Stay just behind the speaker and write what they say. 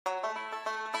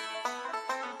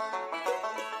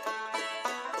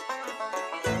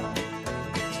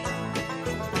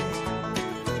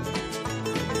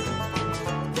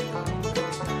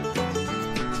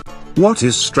What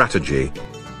is strategy?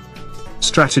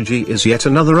 Strategy is yet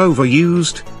another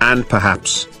overused, and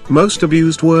perhaps, most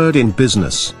abused word in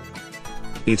business.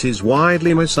 It is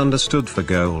widely misunderstood for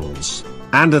goals,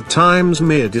 and at times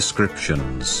mere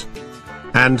descriptions.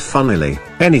 And funnily,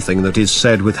 anything that is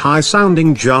said with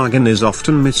high-sounding jargon is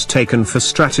often mistaken for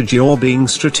strategy or being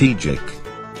strategic.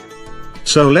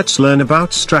 So let's learn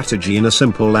about strategy in a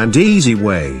simple and easy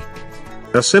way.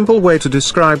 A simple way to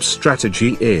describe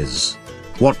strategy is: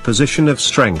 what position of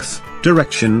strength,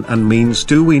 direction and means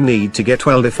do we need to get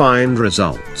well-defined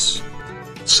results?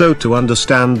 So to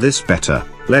understand this better,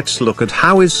 let's look at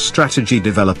how is strategy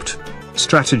developed.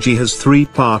 Strategy has three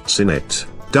parts in it: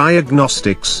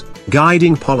 diagnostics,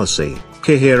 guiding policy,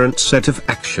 coherent set of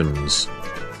actions.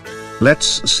 Let's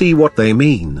see what they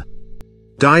mean.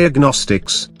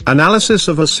 Diagnostics, analysis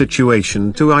of a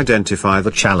situation to identify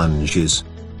the challenges.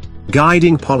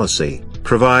 Guiding policy,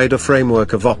 provide a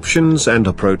framework of options and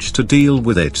approach to deal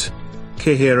with it.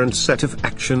 Coherent set of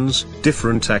actions,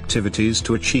 different activities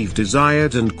to achieve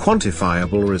desired and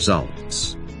quantifiable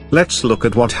results. Let's look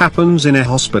at what happens in a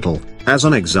hospital, as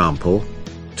an example,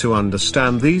 to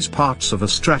understand these parts of a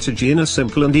strategy in a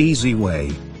simple and easy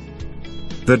way.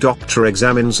 The doctor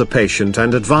examines a patient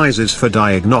and advises for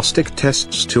diagnostic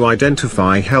tests to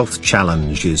identify health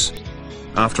challenges.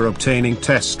 After obtaining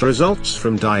test results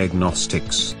from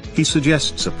diagnostics, he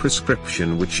suggests a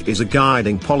prescription, which is a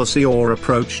guiding policy or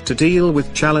approach to deal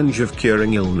with challenge of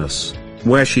curing illness,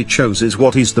 where she chooses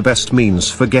what is the best means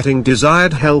for getting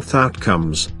desired health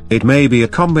outcomes. It may be a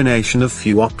combination of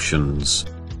few options.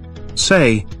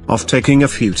 Say, of taking a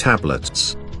few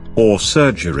tablets, or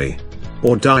surgery,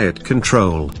 or diet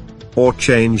control, or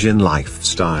change in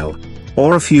lifestyle,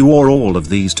 or a few or all of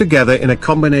these together in a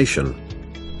combination.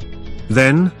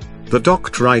 Then, the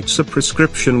doctor writes a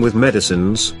prescription with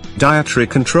medicines, dietary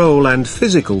control and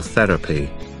physical therapy.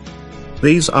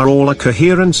 These are all a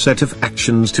coherent set of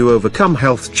actions to overcome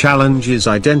health challenges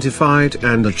identified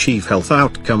and achieve health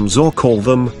outcomes, or call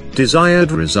them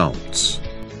desired results.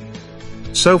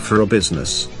 So for a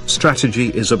business, strategy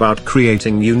is about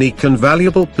creating unique and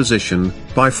valuable position,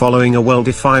 by following a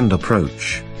well-defined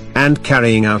approach, and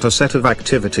carrying out a set of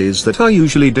activities that are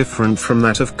usually different from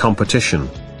that of competition.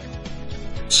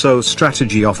 So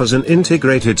strategy offers an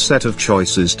integrated set of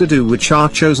choices to do, which are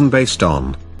chosen based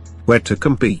on where to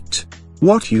compete,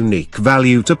 what unique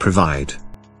value to provide,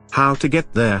 how to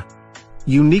get there,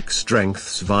 unique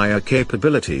strengths via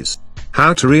capabilities,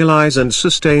 how to realize and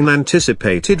sustain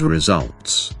anticipated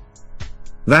results.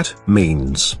 That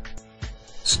means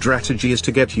strategy is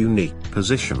to get unique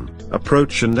position,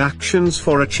 approach and actions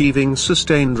for achieving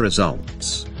sustained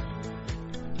results.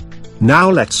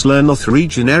 Now let's learn the three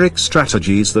generic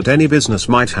strategies that any business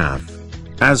might have,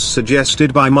 as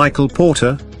suggested by Michael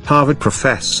Porter, Harvard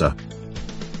professor.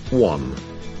 1.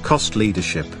 Cost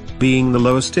leadership, being the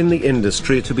lowest in the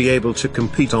industry to be able to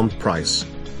compete on price.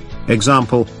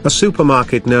 Example, a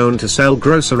supermarket known to sell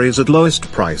groceries at lowest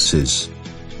prices.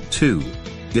 2.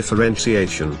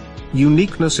 Differentiation,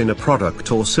 uniqueness in a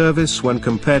product or service when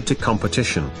compared to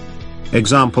competition.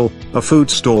 Example, a food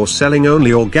store selling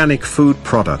only organic food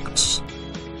products.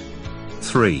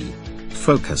 3.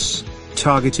 Focus,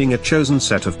 targeting a chosen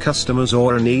set of customers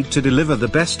or a need to deliver the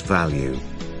best value.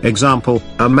 Example,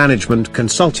 a management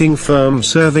consulting firm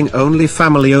serving only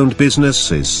family-owned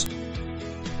businesses.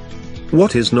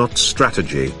 What is not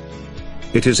strategy?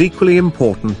 It is equally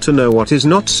important to know what is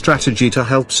not strategy to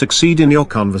help succeed in your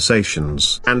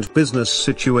conversations and business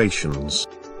situations.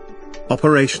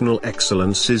 Operational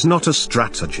excellence is not a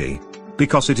strategy,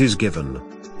 because it is given.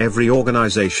 Every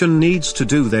organization needs to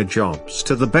do their jobs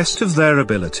to the best of their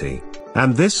ability,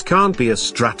 and this can't be a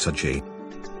strategy.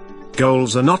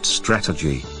 Goals are not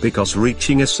strategy, because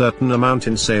reaching a certain amount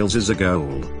in sales is a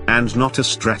goal, and not a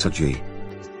strategy.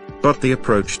 But the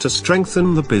approach to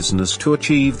strengthen the business to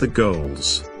achieve the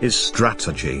goals is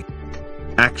strategy.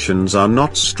 Actions are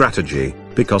not strategy,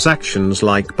 because actions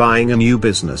like buying a new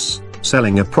business,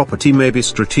 selling a property may be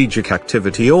strategic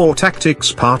activity or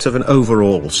tactics part of an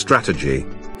overall strategy,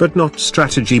 but not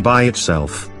strategy by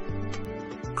itself.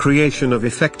 Creation of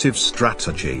effective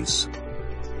strategies.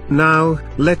 Now,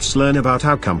 let's learn about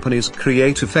how companies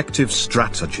create effective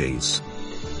strategies.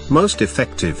 Most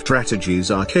effective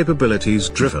strategies are capabilities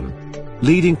driven.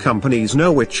 Leading companies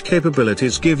know which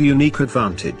capabilities give unique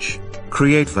advantage,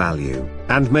 create value,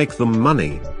 and make them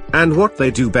money, and what they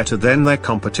do better than their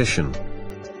competition.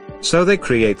 So they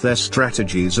create their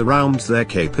strategies around their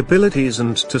capabilities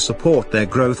and to support their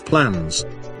growth plans.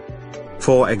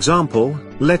 For example,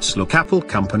 let's look Apple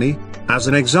Company as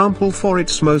an example for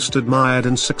its most admired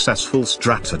and successful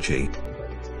strategy.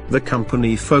 The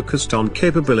company focused on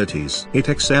capabilities it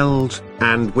excelled,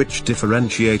 and which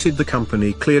differentiated the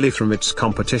company clearly from its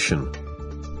competition.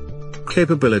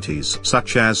 Capabilities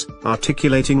such as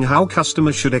articulating how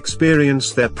customers should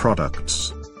experience their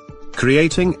products,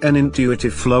 creating an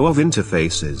intuitive flow of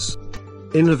interfaces,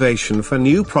 innovation for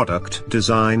new product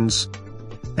designs,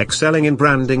 excelling in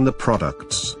branding the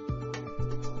products.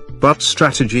 But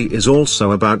strategy is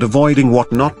also about avoiding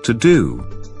what not to do.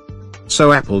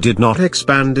 So Apple did not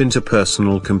expand into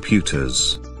personal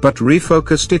computers, but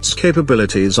refocused its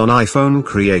capabilities on iPhone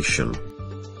creation.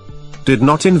 Did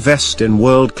not invest in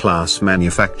world-class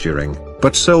manufacturing,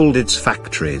 but sold its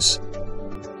factories.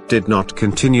 Did not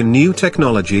continue new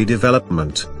technology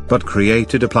development, but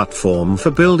created a platform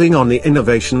for building on the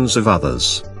innovations of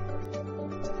others.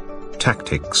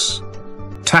 Tactics.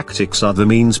 Tactics are the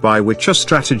means by which a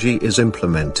strategy is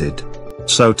implemented.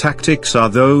 So tactics are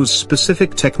those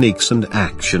specific techniques and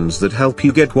actions that help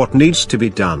you get what needs to be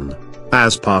done,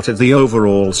 as part of the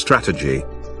overall strategy.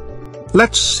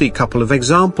 Let's see a couple of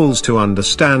examples to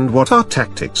understand what are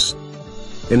tactics.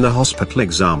 In the hospital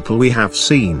example we have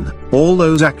seen, all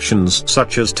those actions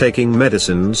such as taking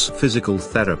medicines, physical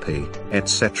therapy,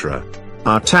 etc.,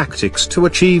 are tactics to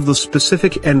achieve the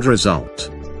specific end result.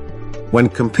 When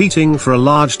competing for a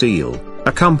large deal,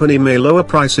 a company may lower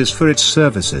prices for its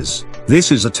services.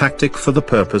 This is a tactic for the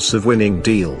purpose of winning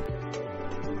deal.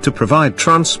 To provide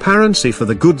transparency for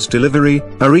the goods delivery,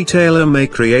 a retailer may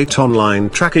create online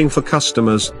tracking for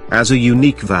customers, as a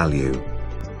unique value.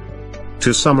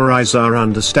 To summarize our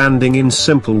understanding in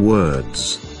simple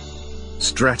words,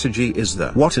 strategy is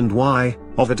the what and why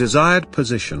of a desired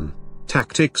position.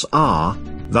 Tactics are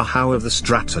the how of the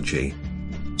strategy.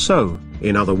 So,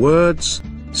 in other words,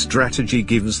 strategy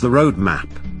gives the roadmap,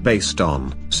 based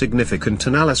on significant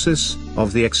analysis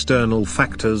of the external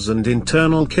factors and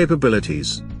internal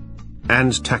capabilities.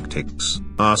 And tactics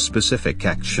are specific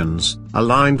actions,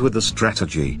 aligned with the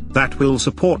strategy, that will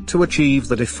support to achieve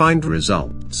the defined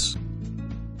results.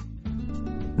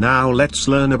 Now let's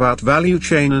learn about value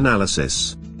chain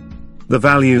analysis. The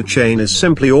value chain is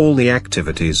simply all the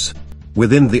activities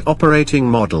within the operating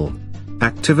model,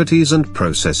 activities and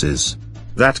processes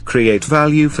that create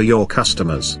value for your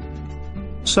customers.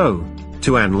 So,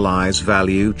 to analyze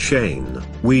value chain,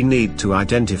 we need to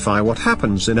identify what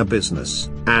happens in a business,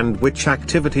 and which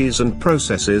activities and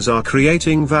processes are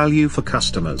creating value for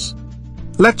customers.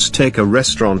 Let's take a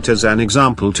restaurant as an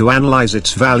example to analyze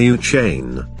its value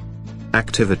chain.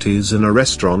 Activities in a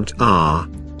restaurant are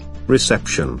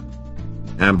reception,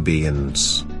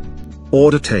 ambience,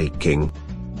 order taking,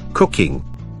 cooking,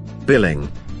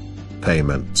 billing,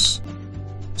 payments,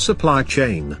 supply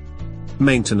chain,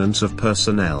 maintenance of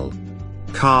personnel,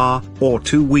 car or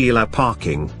two-wheeler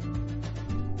parking.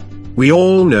 We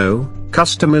all know,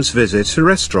 customers visit a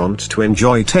restaurant to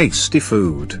enjoy tasty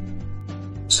food.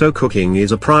 So cooking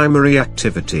is a primary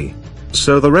activity.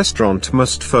 So the restaurant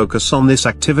must focus on this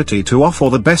activity to offer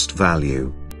the best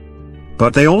value.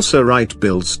 But they also write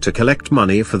bills to collect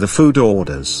money for the food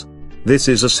orders. This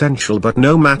is essential, but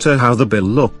no matter how the bill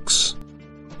looks,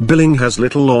 billing has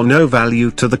little or no value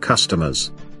to the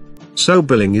customers. So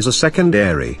billing is a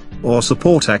secondary, or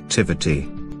support activity.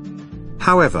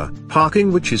 However,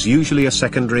 parking, which is usually a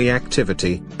secondary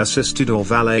activity, assisted or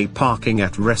valet parking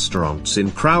at restaurants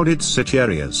in crowded city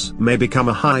areas, may become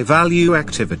a high-value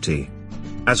activity,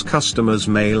 as customers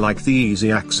may like the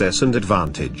easy access and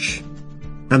advantage,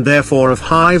 and therefore of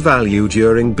high value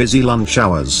during busy lunch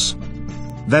hours.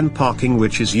 Then parking,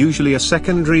 which is usually a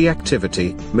secondary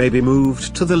activity, may be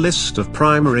moved to the list of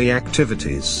primary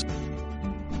activities.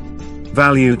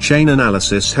 Value chain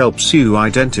analysis helps you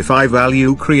identify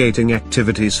value-creating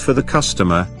activities for the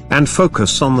customer, and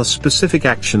focus on the specific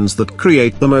actions that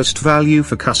create the most value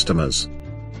for customers.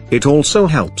 It also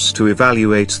helps to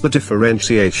evaluate the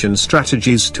differentiation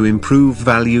strategies to improve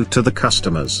value to the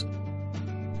customers.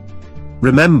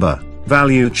 Remember,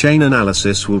 value chain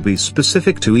analysis will be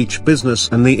specific to each business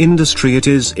and the industry it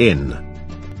is in.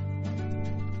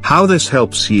 How this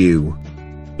helps you?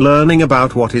 Learning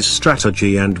about what is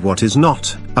strategy and what is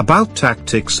not, about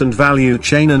tactics and value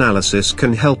chain analysis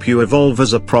can help you evolve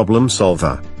as a problem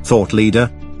solver, thought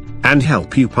leader, and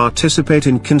help you participate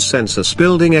in consensus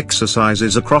building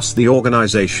exercises across the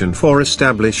organization for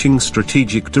establishing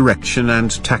strategic direction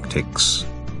and tactics.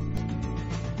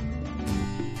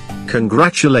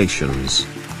 Congratulations!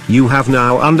 You have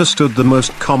now understood the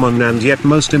most common and yet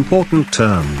most important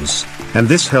terms, and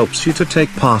this helps you to take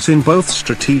part in both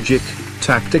strategic,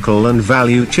 tactical and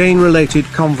value chain related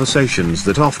conversations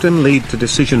that often lead to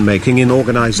decision making in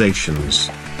organizations.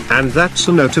 And that's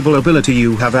a notable ability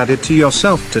you have added to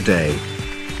yourself today.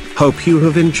 Hope you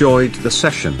have enjoyed the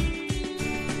session.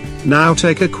 Now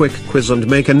take a quick quiz and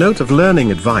make a note of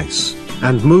learning advice,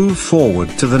 and move forward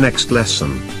to the next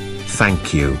lesson.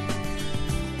 Thank you.